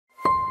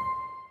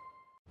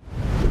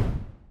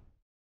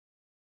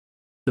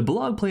The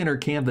Blog Planner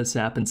Canvas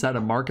app inside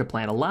of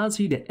MarketPlan allows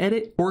you to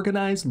edit,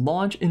 organize,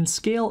 launch, and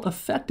scale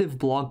effective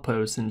blog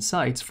posts and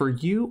sites for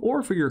you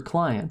or for your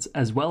clients,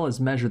 as well as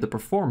measure the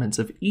performance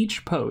of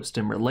each post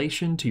in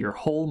relation to your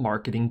whole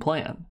marketing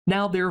plan.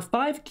 Now, there are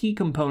 5 key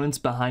components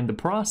behind the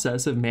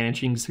process of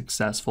managing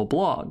successful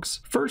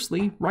blogs.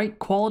 Firstly, write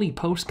quality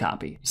post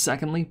copy.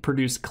 Secondly,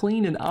 produce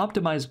clean and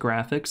optimized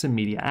graphics and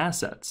media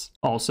assets.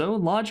 Also,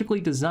 logically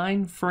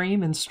design,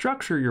 frame, and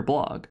structure your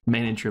blog.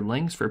 Manage your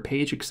links for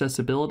page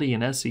accessibility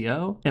and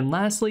SEO. And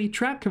lastly,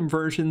 track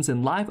conversions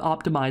and live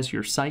optimize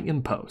your site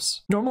and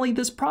posts. Normally,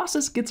 this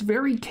process gets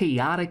very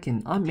chaotic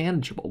and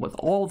unmanageable with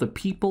all the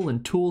people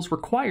and tools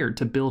required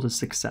to build a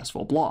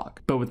successful blog.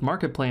 But with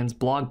MarketPlan's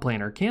Blog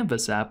Planner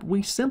Canvas app,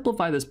 we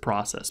simplify this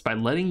process by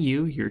letting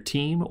you, your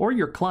team, or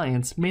your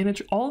clients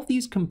manage all of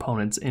these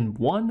components in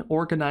one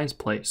organized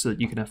place so that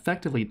you can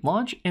effectively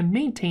launch and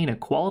maintain a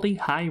quality,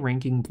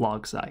 high-ranking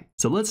blog site.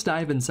 So let's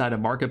dive inside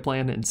of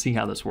MarketPlan and see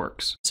how this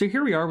works. So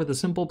here we are with a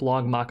simple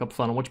blog mockup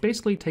funnel, which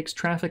basically takes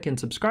traffic and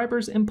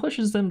subscribers and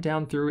pushes them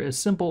down through a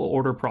simple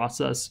order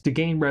process to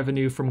gain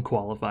revenue from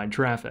qualified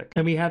traffic.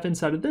 And we have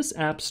inside of this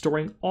app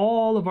storing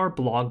all of our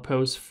blog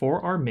posts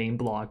for our main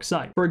blog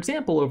site. For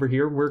example, over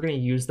here, we're going to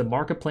use the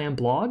MarketPlan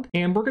blog,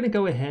 and we're going to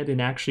go ahead and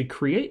actually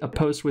create a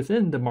post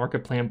within the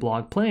MarketPlan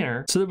blog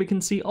planner so that we can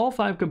see all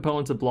 5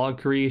 components of blog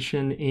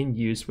creation in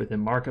use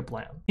within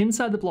MarketPlan.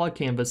 Inside the blog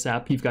canvas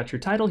app, you've got your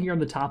title here on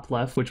the top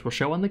left, which will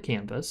show on the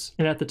canvas.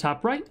 And at the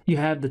top right, you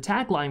have the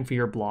tagline for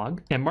your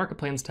blog, and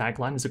MarketPlan's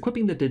tagline is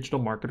equipping the digital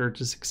marketer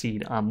to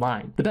succeed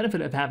online. The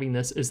benefit of having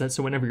this is that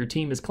so whenever your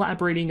team is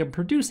collaborating and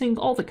producing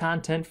all the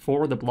content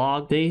for the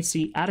blog, they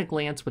see at a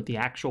glance what the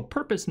actual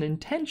purpose and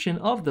intention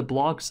of the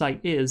blog site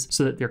is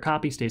so that their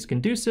copy stays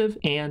conducive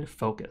and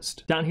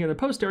focused. Down here in the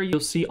post area, you'll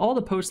see all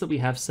the posts that we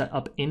have set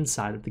up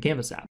inside of the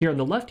Canvas app. Here on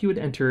the left, you would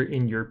enter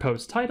in your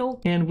post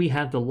title, and we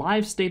have the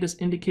live status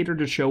indicator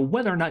to show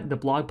whether or not the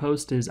blog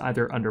post is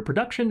either under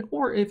production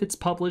or if it's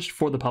published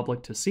for the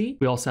public to see.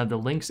 We also have the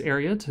links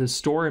area to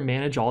store and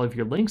manage all of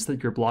your links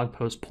that your blog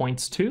post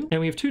points to. And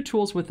we have 2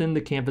 tools within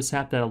the Canvas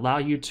app that allow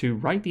you to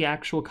write the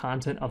actual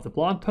content of the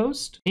blog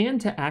post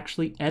and to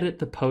actually edit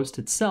the post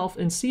itself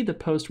and see the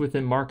post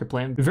within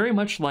MarketPlan, very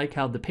much like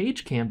how the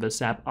Page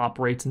Canvas app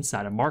operates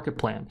inside of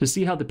MarketPlan. To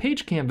see how the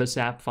Page Canvas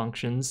app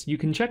functions, you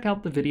can check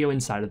out the video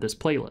inside of this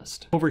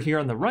playlist. Over here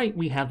on the right,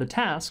 we have the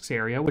tasks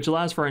area, which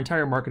allows for our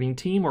entire marketing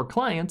team or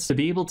clients to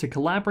be able to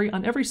collaborate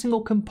on every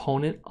single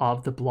component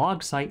of the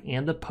blog site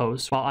and the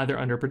post while either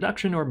under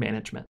production or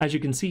management. As you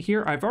can see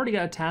here, I've already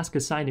got a task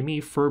assigned to me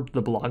for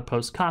the blog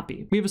post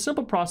copy. We have a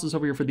simple process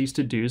over here for these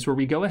to-dos where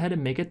we go ahead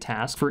and make a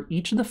task for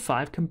each of the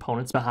 5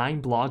 components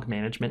behind blog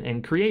management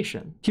and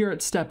creation. Here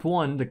at step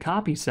 1, the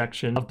copy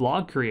section of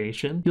blog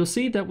creation, you'll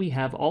see that we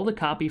have all the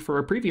copy for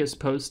a previous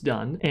post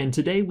done, and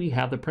today we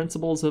have the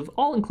principles of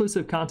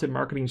all-inclusive content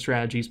marketing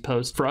strategies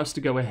post for us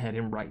to go ahead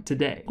and write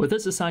today. With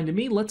this assigned to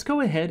me, let's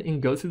go ahead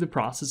and go through the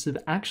process of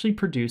actually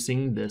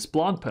producing this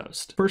blog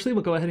post. Firstly,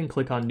 we'll go ahead and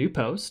click on New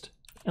Post.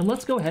 And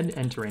let's go ahead and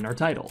enter in our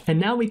title. And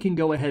now we can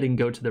go ahead and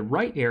go to the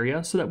right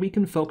area so that we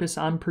can focus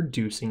on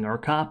producing our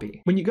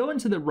copy. When you go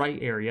into the right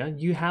area,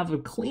 you have a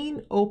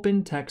clean,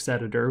 open text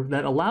editor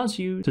that allows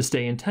you to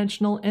stay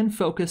intentional and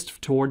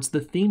focused towards the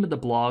theme of the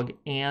blog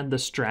and the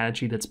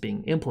strategy that's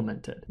being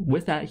implemented.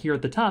 With that, here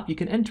at the top, you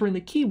can enter in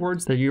the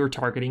keywords that you're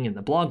targeting in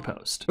the blog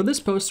post. For this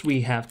post,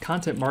 we have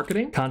content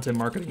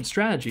marketing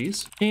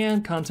strategies,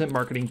 and content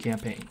marketing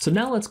campaign. So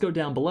now let's go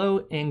down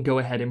below and go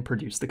ahead and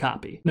produce the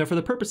copy. Now, for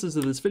the purposes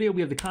of this video,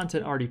 we have the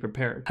content already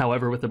prepared.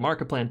 However, with the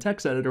MarketPlan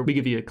text editor, we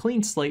give you a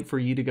clean slate for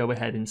you to go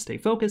ahead and stay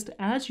focused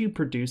as you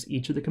produce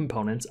each of the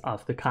components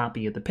of the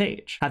copy of the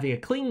page. Having a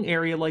clean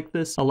area like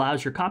this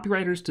allows your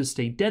copywriters to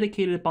stay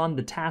dedicated upon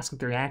the task that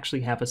they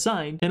actually have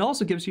assigned, and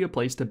also gives you a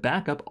place to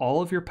back up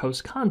all of your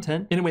post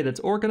content in a way that's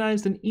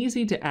organized and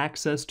easy to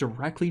access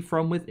directly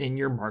from within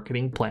your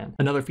marketing plan.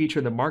 Another feature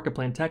of the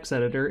MarketPlan text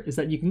editor is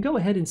that you can go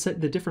ahead and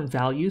set the different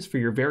values for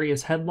your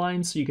various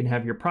headlines so you can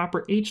have your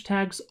proper H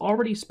tags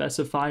already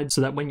specified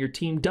so that when your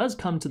team does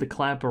come to the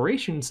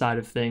collaboration side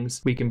of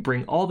things, we can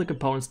bring all the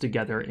components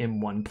together in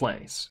one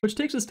place. Which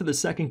takes us to the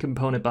second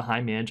component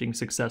behind managing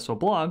successful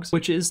blogs,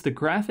 which is the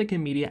graphic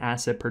and media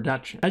asset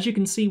production. As you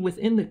can see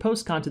within the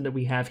post content that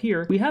we have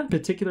here, we have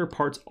particular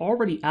parts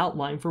already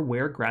outlined for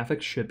where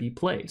graphics should be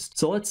placed.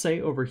 So let's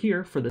say over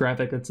here for the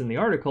graphic that's in the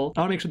article,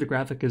 I want to make sure the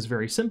graphic is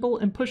very simple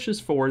and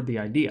pushes forward the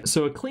idea.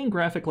 So a clean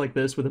graphic like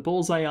this with a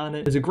bullseye on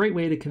it is a great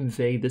way to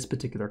convey this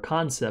particular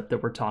concept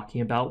that we're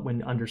talking about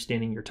when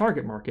understanding your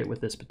target market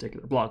with this particular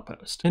blog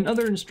post. And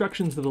other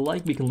instructions of the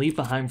like we can leave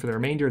behind for the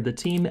remainder of the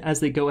team as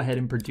they go ahead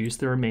and produce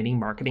the remaining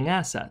marketing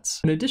assets.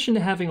 In addition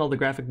to having all the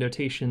graphic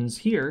notations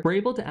here, we're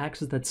able to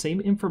access that same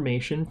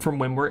information from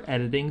when we're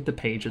editing the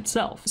page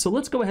itself. So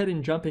let's go ahead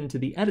and jump into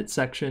the edit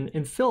section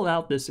and fill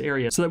out this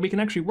area so that we can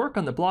actually work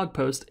on the blog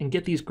post and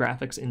get these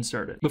graphics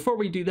inserted. Before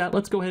we do that,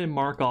 let's go ahead and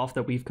mark off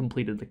that we've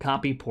completed the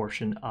copy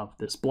portion of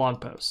this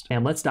blog post.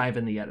 And let's dive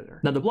in the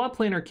editor. Now, the Blog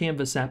Planner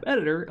Canvas app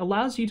editor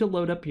allows you to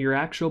load up your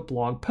actual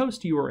blog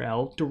post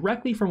URL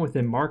directly from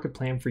within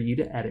MarketPlan for you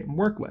to edit and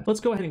work with. Let's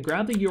go ahead and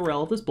grab the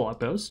URL of this blog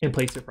post and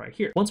place it right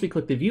here. Once we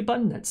click the view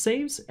button, that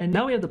saves, and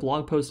now we have the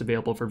blog post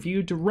available for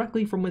view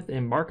directly from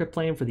within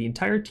MarketPlan for the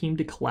entire team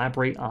to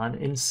collaborate on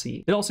and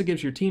see. It also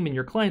gives your team and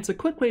your clients a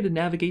quick way to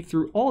navigate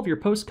through all of your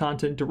post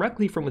content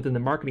directly from within the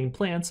marketing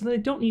plan, so they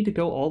don't need to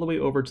go all the way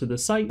over to the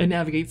site and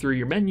navigate through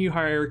your menu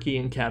hierarchy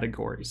and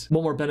categories.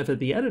 One more benefit of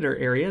the editor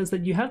area is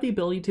that you have the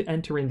ability to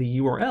enter in the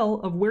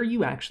URL of where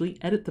you actually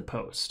edit the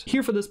post.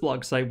 Here for this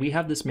blog site, we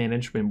have this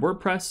managed in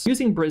WordPress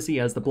using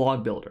Brizy as the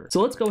blog builder.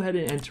 So let's go ahead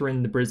and enter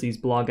in the Brizy's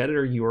blog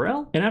editor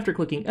URL, and after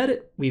clicking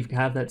edit, we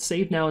have that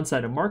saved now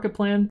inside of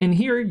MarketPlan, and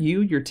here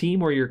you, your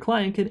team, or your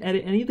client can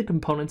edit any of the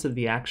components of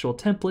the actual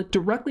template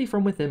directly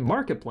from within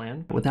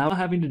MarketPlan without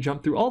having to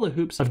jump through all the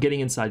hoops of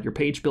getting inside your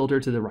page builder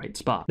to the right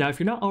spot. Now, if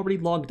you're not already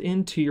logged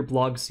into your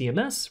blog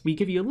CMS, we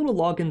give you a little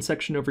login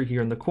section over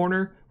here in the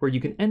corner where you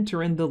can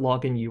enter in the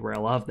login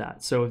URL of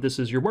that. So if this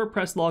is your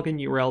WordPress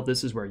login URL,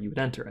 this is where you would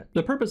enter it.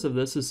 The purpose of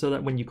this is so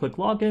that when you click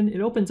login,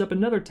 it opens up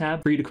another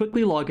tab for you to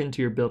quickly log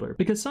into your builder,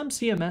 because some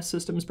CMS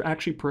systems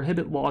actually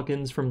prohibit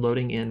logins from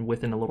loading in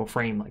within a little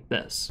frame like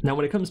this. Now,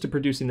 when it comes to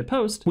producing the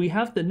post, we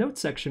have the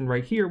notes section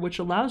right here, which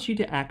allows you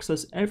to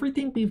access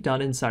everything we've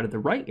done inside of the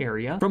right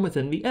area from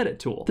within the edit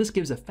tool. This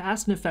gives a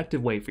fast and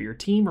effective way for your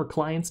team or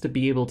clients to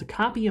be able to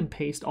copy and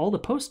paste all the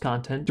post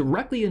content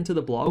directly into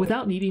the blog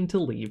without needing to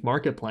leave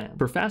MarketPlan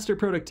for faster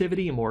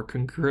productivity and more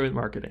congruent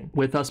marketing.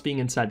 With us being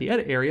inside the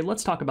edit area,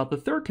 let's talk about the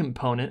third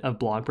component of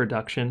blog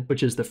production,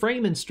 which is the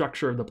frame and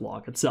structure of the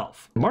blog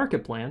itself.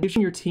 MarketPlan gives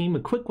your team a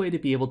quick way to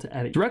be able to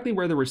edit directly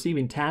where they're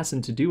receiving tasks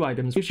and to-do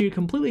items, gives you a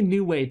completely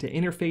new way to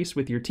interface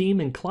with your team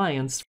and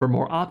clients for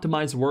more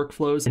optimized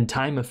workflows and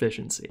time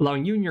efficiency,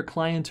 allowing you and your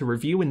client to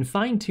review and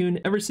fine-tune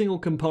every single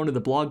component of the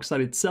blog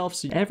site itself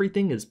so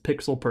everything is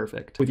pixel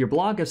perfect. With your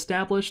blog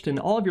established and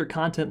all of your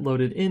content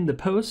loaded in the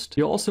post,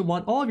 you'll also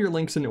want all of your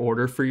links in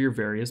order for your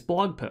various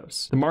blog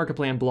posts. The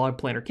MarketPlan Blog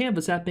Planner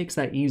Canvas app makes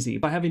that easy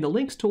by having the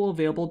links tool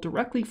available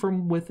directly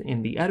from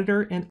within the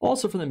editor and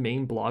also from the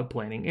main blog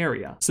planning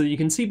area. So you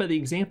can see by the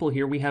example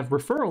here, we have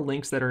referral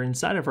links that are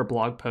inside of our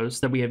blog posts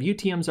that we have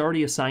UTMs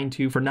already assigned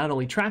to for not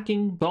only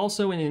tracking, but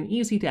also in an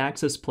easy to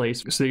access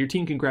place so your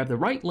team can grab the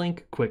right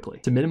link quickly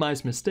to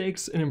minimize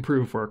mistakes and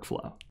improve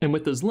workflow. And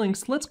with those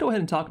links, let's go ahead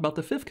and talk about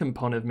the fifth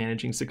component of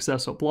managing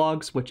successful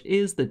blogs, which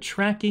is the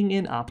tracking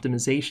and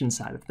optimization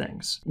side of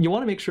things. You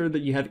want to make sure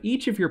that you have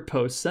each of your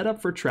posts set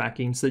up for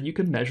tracking so that you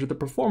can measure the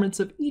performance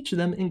of each of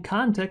them in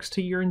context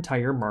to your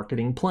entire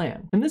marketing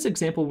plan. In this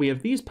example, we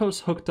have these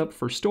posts hooked up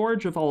for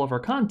storage of all of our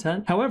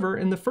content. However,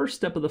 in the first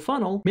step of the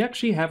funnel, we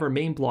actually have our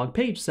main blog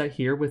page set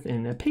here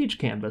within a page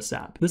canvas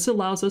app. This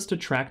allows us to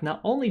track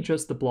not only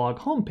just the blog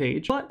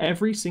homepage, but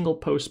every single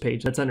post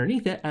page that's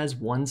underneath it as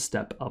one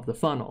step of the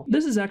funnel.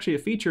 This is actually a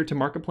feature to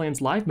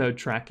MarketPlan's live mode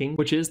tracking,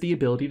 which is the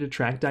ability to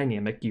track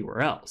dynamic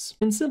URLs.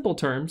 In simple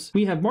terms,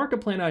 we have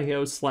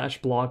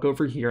MarketPlan.io/blog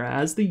over here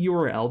as the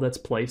URL that's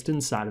placed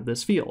inside of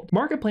this field.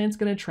 MarketPlan's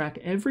going to track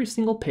every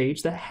single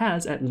page that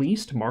has at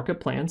least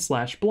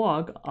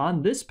MarketPlan/blog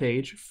on this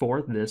page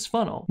for this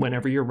funnel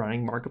whenever you're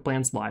running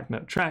MarketPlan's live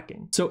mode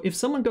tracking. So if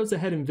someone goes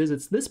ahead and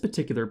visits this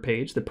particular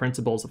page, the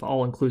principles of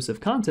all-inclusive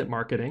content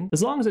marketing,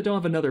 as long as I don't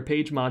have another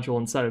page module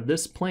inside of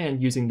this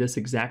plan using this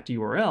exact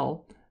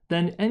URL,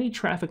 then any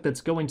traffic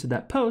that's going to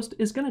that post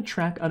is going to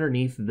track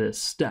underneath this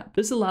step.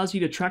 This allows you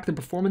to track the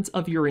performance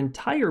of your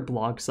entire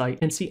blog site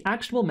and see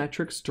actionable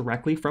metrics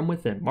directly from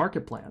within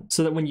MarketPlan,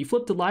 so that when you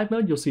flip to live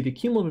mode, you'll see the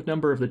cumulative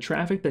number of the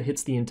traffic that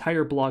hits the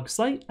entire blog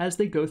site as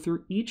they go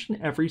through each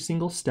and every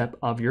single step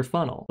of your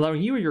funnel,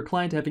 allowing you or your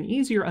client to have an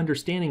easier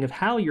understanding of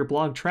how your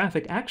blog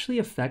traffic actually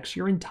affects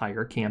your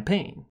entire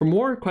campaign. For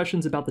more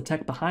questions about the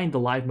tech behind the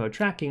live mode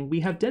tracking, we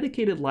have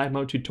dedicated live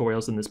mode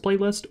tutorials in this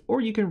playlist, or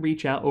you can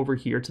reach out over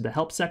here to the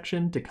help section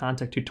to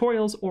contact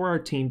tutorials or our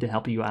team to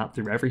help you out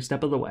through every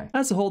step of the way.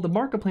 As a whole, the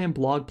MarketPlan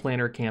Blog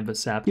Planner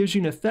Canvas app gives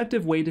you an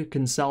effective way to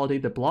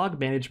consolidate the blog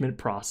management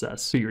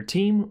process so your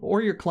team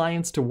or your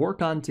clients to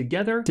work on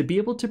together to be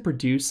able to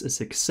produce a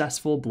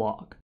successful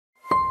blog.